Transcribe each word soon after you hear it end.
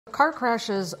Car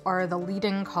crashes are the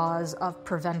leading cause of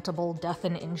preventable death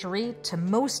and injury to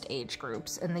most age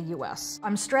groups in the US.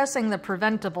 I'm stressing the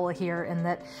preventable here in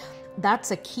that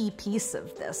that's a key piece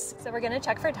of this. So we're going to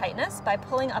check for tightness by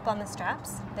pulling up on the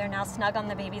straps. They're now snug on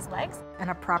the baby's legs. And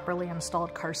a properly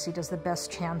installed car seat is the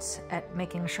best chance at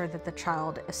making sure that the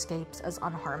child escapes as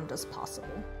unharmed as possible.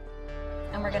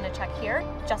 And we're going to check here.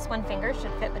 Just one finger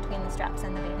should fit between the straps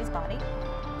and the baby's body.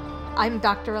 I'm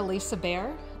Dr. Elisa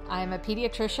Baer. I'm a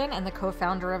pediatrician and the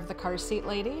co-founder of the Car Seat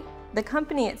Lady. The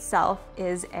company itself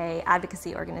is an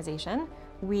advocacy organization.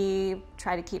 We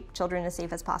try to keep children as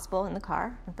safe as possible in the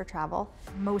car and for travel.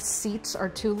 Most seats are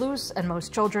too loose and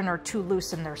most children are too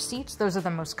loose in their seats. Those are the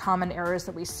most common errors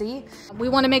that we see. We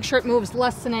want to make sure it moves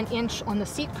less than an inch on the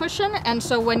seat cushion, and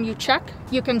so when you check,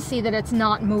 you can see that it's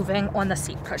not moving on the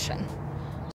seat cushion.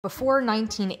 Before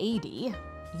 1980,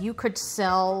 you could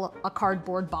sell a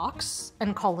cardboard box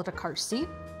and call it a car seat.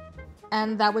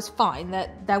 And that was fine,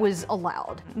 that was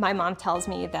allowed. My mom tells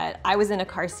me that I was in a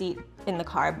car seat in the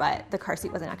car, but the car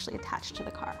seat wasn't actually attached to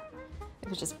the car. It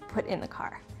was just put in the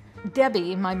car.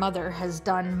 Debbie, my mother, has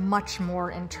done much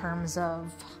more in terms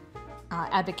of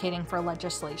advocating for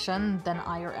legislation than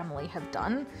I or Emily have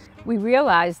done. We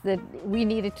realized that we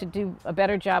needed to do a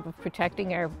better job of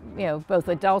protecting our, both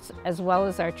adults as well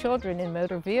as our children in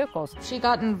motor vehicles. She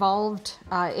got involved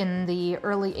in the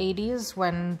early 80s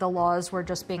when the laws were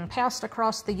just being passed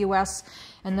across the US,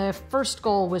 and the first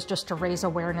goal was just to raise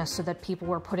awareness so that people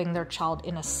were putting their child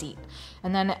in a seat.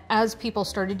 And then as people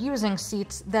started using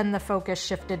seats, then the focus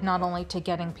shifted not only to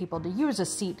getting people to use a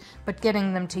seat, but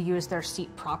getting them to use their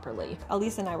seat properly.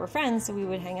 Elisa and I were friends, so we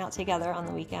would hang out together on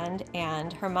the weekend,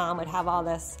 and her mom would have all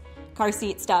this car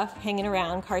seat stuff hanging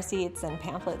around, car seats and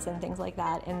pamphlets and things like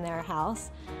that in their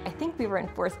house. I think we were in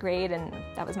 4th grade, and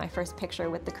that was my first picture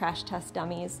with the crash test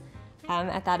dummies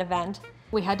at that event.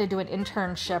 We had to do an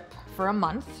internship for a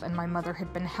month, and my mother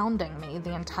had been hounding me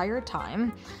the entire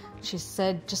time. She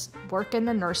said, just work in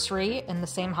the nursery in the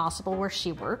same hospital where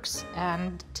she works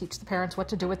and teach the parents what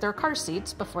to do with their car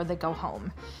seats before they go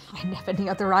home. I didn't have any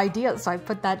other ideas, so I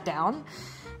put that down.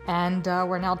 And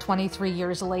we're now 23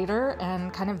 years later,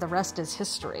 and kind of the rest is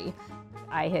history.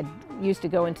 I had used to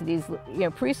go into these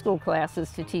preschool classes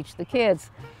to teach the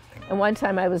kids. And one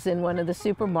time I was in one of the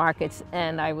supermarkets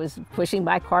and I was pushing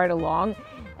my cart along,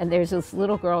 and there's this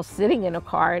little girl sitting in a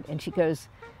cart, and she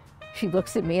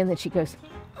looks at me and then she goes,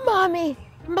 Mommy,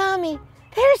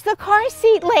 there's the car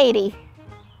seat lady.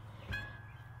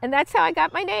 And that's how I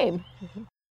got my name.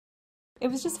 It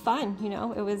was just fun,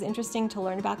 it was interesting to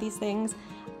learn about these things.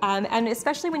 And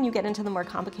especially when you get into the more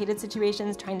complicated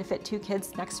situations, trying to fit 2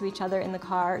 kids next to each other in the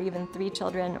car, or even 3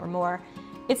 children or more.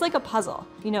 It's like a puzzle,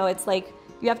 it's like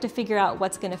you have to figure out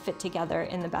what's going to fit together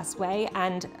in the best way,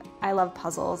 and I love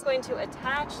puzzles. I'm going to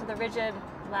attach the rigid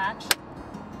latch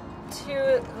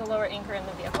to the lower anchor in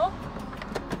the vehicle.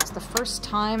 It's the first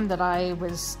time that I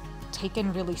was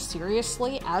taken really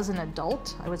seriously as an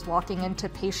adult. I was walking into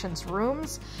patients'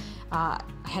 rooms. I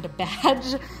had a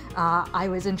badge. I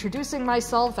was introducing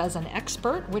myself as an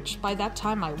expert, which by that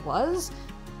time I was.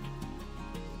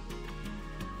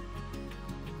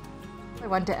 I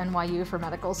went to NYU for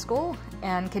medical school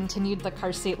and continued the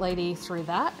Car Seat Lady through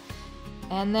that.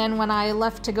 And then when I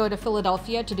left to go to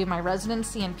Philadelphia to do my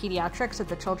residency in pediatrics at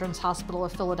the Children's Hospital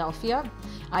of Philadelphia,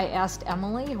 I asked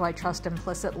Emily, who I trust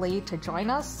implicitly, to join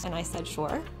us. And I said,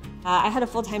 sure. I had a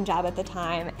full-time job at the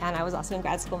time, and I was also in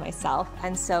grad school myself,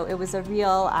 and so it was a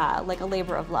real, like a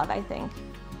labor of love, I think.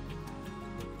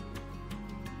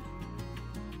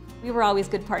 We were always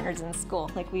good partners in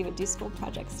school, like we would do school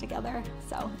projects together,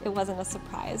 so it wasn't a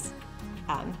surprise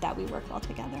that we worked well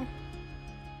together.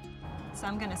 So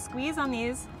I'm going to squeeze on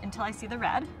these until I see the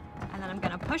red, and then I'm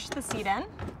going to push the seat in.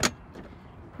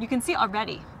 You can see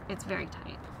already it's very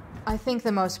tight. I think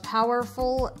the most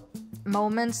powerful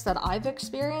moments that I've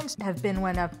experienced have been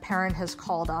when a parent has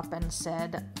called up and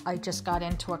said, I just got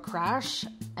into a crash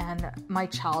and my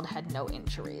child had no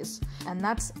injuries. And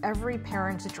that's every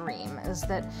parent's dream, is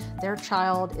that their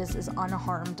child is as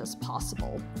unharmed as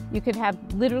possible. You could have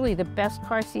literally the best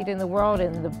car seat in the world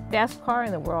and the best car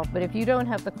in the world, but if you don't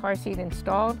have the car seat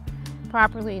installed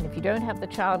properly, and if you don't have the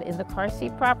child in the car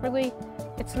seat properly,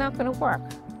 it's not going to work.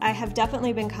 I have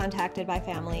definitely been contacted by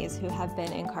families who have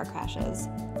been in car crashes,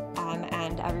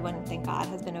 and everyone, thank God,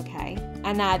 has been okay.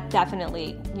 And that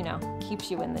definitely, keeps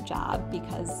you in the job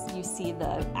because you see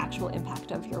the actual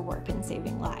impact of your work in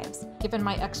saving lives. Given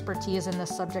my expertise in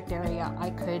this subject area, I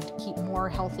could keep more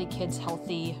healthy kids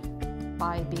healthy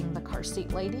by being the car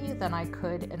seat lady than I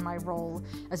could in my role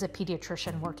as a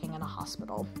pediatrician working in a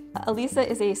hospital. Elisa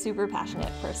is a super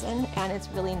passionate person, and it's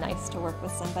really nice to work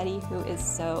with somebody who is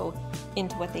so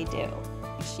into what they do.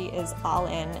 She is all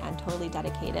in and totally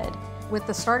dedicated. With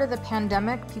the start of the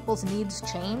pandemic, people's needs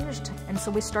changed, and so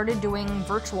we started doing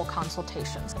virtual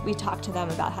consultations. We talk to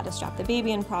them about how to strap the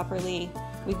baby in properly.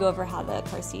 We go over how the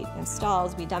car seat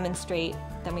installs, we demonstrate,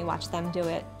 then we watch them do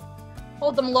it.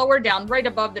 Hold them lower down, right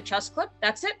above the chest clip.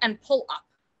 That's it, and pull up.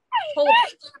 Pull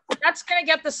up. That's gonna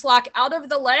get the slack out of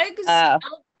the legs, out of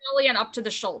the belly, and up to the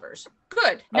shoulders.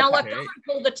 Good. Now let go and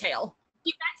pull the tail. If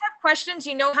you guys have questions,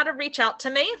 you know how to reach out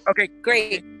to me. Okay,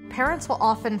 great. Parents will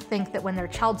often think that when their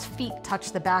child's feet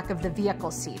touch the back of the vehicle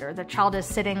seat, or the child is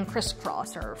sitting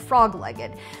crisscross or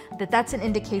frog-legged, that that's an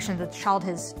indication that the child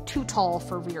is too tall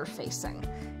for rear-facing.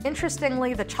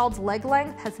 Interestingly, the child's leg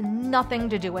length has nothing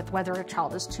to do with whether a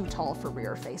child is too tall for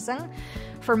rear-facing.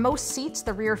 For most seats,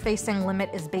 the rear-facing limit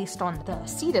is based on the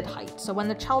seated height. So when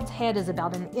the child's head is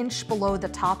about an inch below the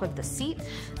top of the seat,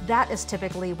 that is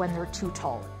typically when they're too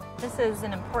tall. This is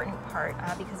an important part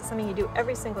because it's something you do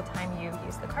every single time you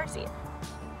use the car seat.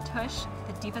 Tush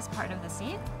the deepest part of the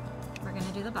seat. We're going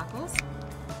to do the buckles.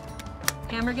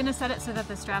 And we're going to set it so that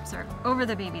the straps are over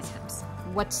the baby's hips.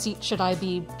 What seat should I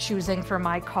be choosing for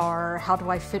my car? How do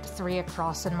I fit 3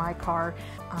 across in my car?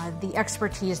 The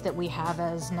expertise that we have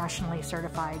as nationally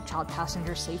certified child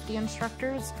passenger safety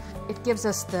instructors, it gives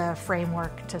us the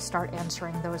framework to start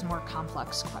answering those more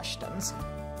complex questions.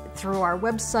 Through our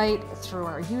website, through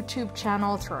our YouTube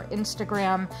channel, through our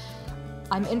Instagram,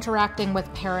 I'm interacting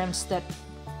with parents that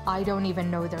I don't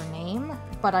even know their name,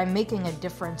 but I'm making a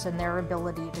difference in their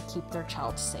ability to keep their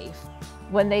child safe.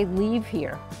 When they leave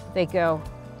here, they go,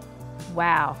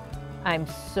 wow, I'm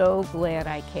so glad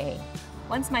I came.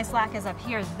 Once my slack is up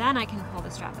here, then I can pull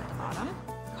the strap at the bottom.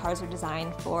 Cars are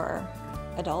designed for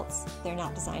adults. They're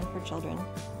not designed for children.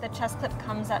 The chest clip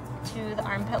comes up to the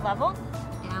armpit level,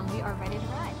 and we are ready to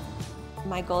ride.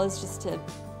 My goal is just to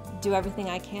do everything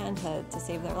I can to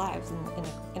save their lives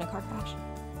in a car crash.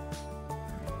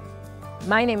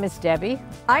 My name is Debbie.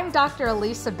 I'm Dr.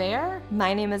 Elisa Baer.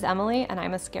 My name is Emily, and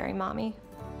I'm a scary mommy.